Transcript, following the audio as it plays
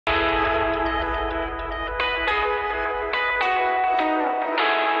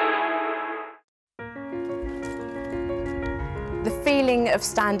feeling of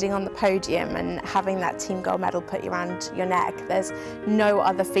standing on the podium and having that team gold medal put around your neck, there's no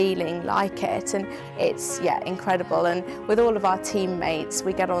other feeling like it, and it's, yeah, incredible. And with all of our teammates,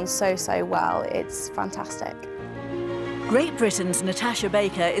 we get on so well. It's fantastic. Great Britain's Natasha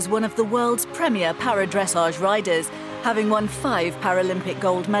Baker is one of the world's premier para-dressage riders, having won 5 Paralympic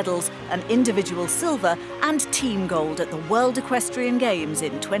gold medals, an individual silver and team gold at the World Equestrian Games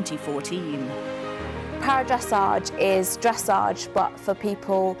in 2014. Para-dressage is dressage, but for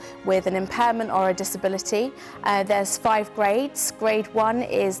people with an impairment or a disability. There's 5 grades. Grade 1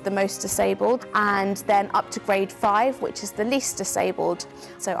 is the most disabled, and then up to grade 5, which is the least disabled.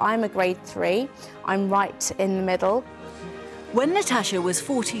 So I'm a grade 3. I'm right in the middle. When Natasha was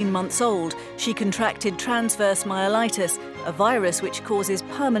 14 months old, she contracted transverse myelitis, a virus which causes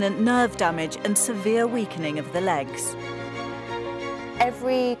permanent nerve damage and severe weakening of the legs.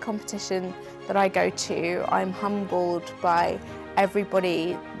 Every competition that I go to, I'm humbled by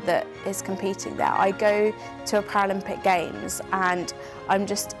everybody that is competing there. I go to a Paralympic Games and I'm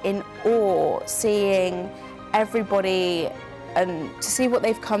just in awe seeing everybody and to see what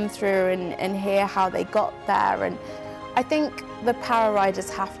they've come through and hear how they got there. And I think the para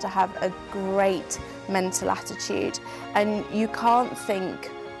riders have to have a great mental attitude, and you can't think,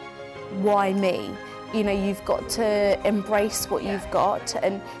 why me? You know, you've got to embrace what you've got,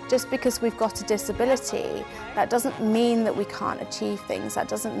 and just because we've got a disability, that doesn't mean that we can't achieve things. That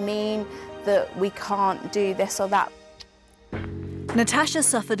doesn't mean that we can't do this or that. Natasha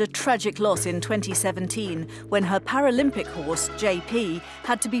suffered a tragic loss in 2017 when her Paralympic horse, JP,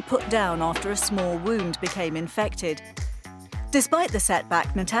 had to be put down after a small wound became infected. Despite the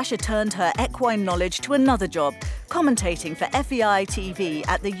setback, Natasha turned her equine knowledge to another job, commentating for FEI TV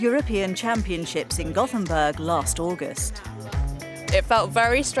at the European Championships in Gothenburg last August. It felt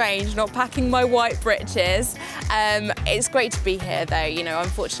very strange not packing my white breeches. It's great to be here though, you know,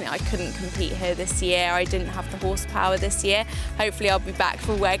 unfortunately I couldn't compete here this year. I didn't have the horsepower this year. Hopefully I'll be back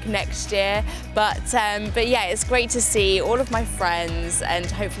for WEG next year. But yeah, it's great to see all of my friends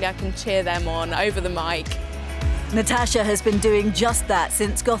and hopefully I can cheer them on over the mic. Natasha has been doing just that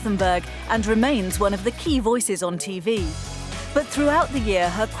since Gothenburg and remains one of the key voices on TV. But throughout the year,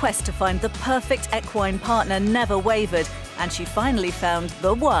 her quest to find the perfect equine partner never wavered, and she finally found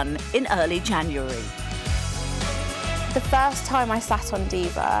the one in early January. The first time I sat on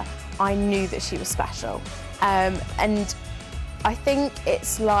Diva, I knew that she was special. And I think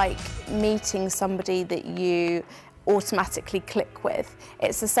it's like meeting somebody that you automatically click with.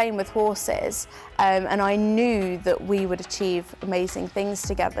 It's the same with horses, and I knew that we would achieve amazing things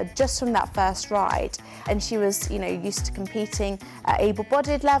together just from that first ride. And she was, you know, used to competing at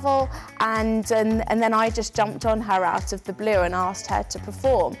able-bodied level, and then I just jumped on her out of the blue and asked her to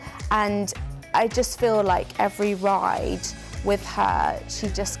perform. And I just feel like every ride with her, she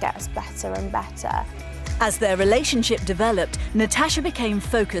just gets better and better. As their relationship developed, Natasha became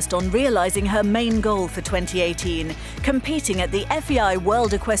focused on realising her main goal for 2018, competing at the FEI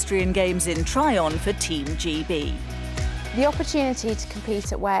World Equestrian Games in Tryon for Team GB. The opportunity to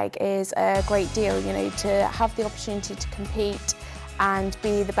compete at WEG is a great deal, you know, to have the opportunity to compete and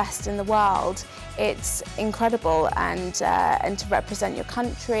be the best in the world. It's incredible, and to represent your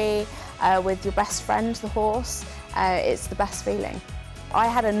country with your best friend, the horse, it's the best feeling. I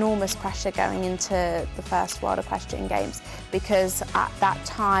had enormous pressure going into the first World Equestrian Games because at that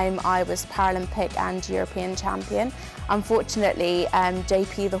time I was Paralympic and European champion. Unfortunately,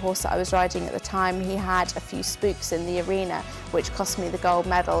 JP, the horse that I was riding at the time, he had a few spooks in the arena, which cost me the gold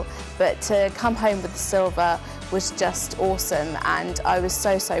medal. But to come home with the silver was just awesome, and I was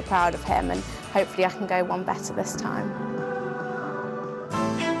so proud of him, and hopefully I can go one better this time.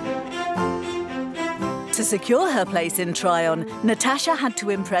 To secure her place in Tryon, Natasha had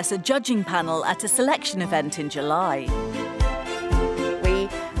to impress a judging panel at a selection event in July. We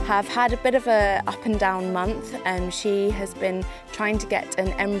have had a bit of an up and down month, and she has been trying to get an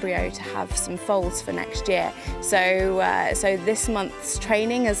embryo to have some foals for next year. So this month's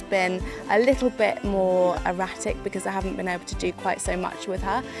training has been a little bit more erratic because I haven't been able to do quite so much with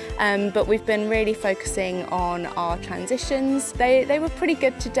her. But we've been really focusing on our transitions. They were pretty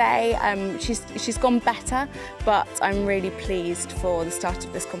good today. She's gone better, but I'm really pleased for the start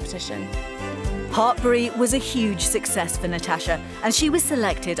of this competition. Hartbury was a huge success for Natasha, and she was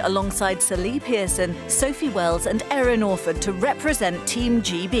selected alongside Celie Pearson, Sophie Wells and Erin Orford to represent Team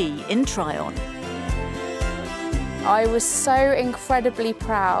GB in Tryon. I was so incredibly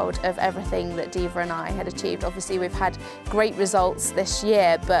proud of everything that Diva and I had achieved. Obviously we've had great results this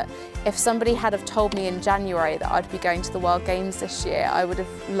year, but If somebody had have told me in January that I'd be going to the World Games this year, I would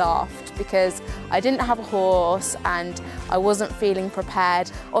have laughed, because I didn't have a horse and I wasn't feeling prepared.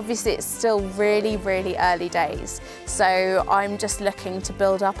 Obviously it's still really, really early days, so I'm just looking to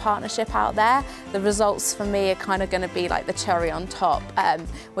build our partnership out there. The results for me are kind of going to be like the cherry on top.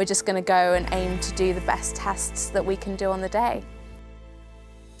 We're just going to go and aim to do the best tests that we can do on the day.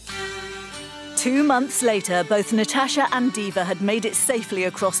 2 months later, both Natasha and Diva had made it safely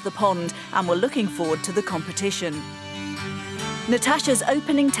across the pond and were looking forward to the competition. Natasha's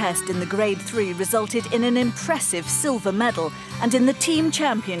opening test in the Grade 3 resulted in an impressive silver medal, and in the team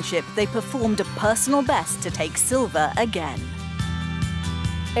championship they performed a personal best to take silver again.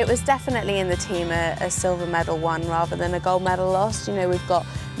 It was definitely in the team a silver medal won rather than a gold medal lost. You know, we've got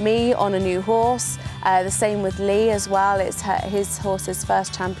me on a new horse, the same with Lee as well. It's his horse's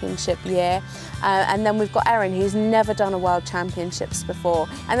first championship year. And then we've got Erin, who's never done a World Championships before.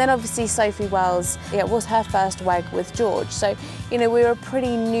 And then obviously Sophie Wells, it was her first WEG with George. So, you know, we were a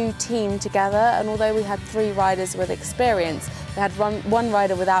pretty new team together, and although we had 3 riders with experience, we had one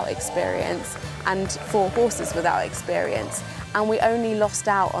rider without experience and 4 horses without experience. And we only lost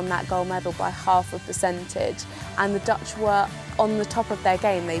out on that gold medal by half a percentage. And the Dutch were on the top of their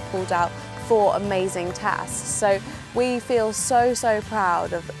game. They pulled out 4 amazing tests. So we feel so, so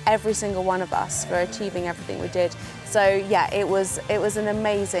proud of every single one of us for achieving everything we did. So yeah, it was an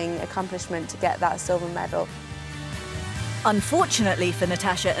amazing accomplishment to get that silver medal. Unfortunately for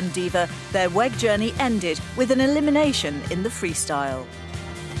Natasha and Diva, their WEG journey ended with an elimination in the freestyle.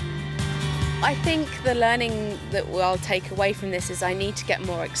 I think the learning that I'll take away from this is I need to get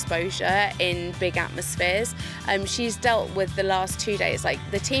more exposure in big atmospheres. She's dealt with the last 2 days, like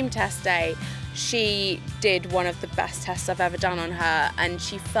the team test day, she did one of the best tests I've ever done on her, and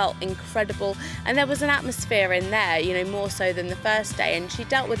she felt incredible, and there was an atmosphere in there, you know, more so than the first day, and she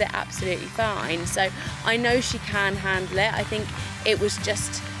dealt with it absolutely fine. So I know she can handle it. I think it was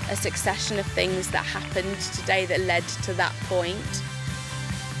just a succession of things that happened today that led to that point.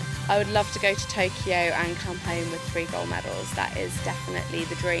 I would love to go to Tokyo and come home with 3 gold medals. That is definitely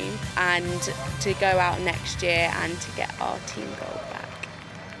the dream. And to go out next year and to get our team gold.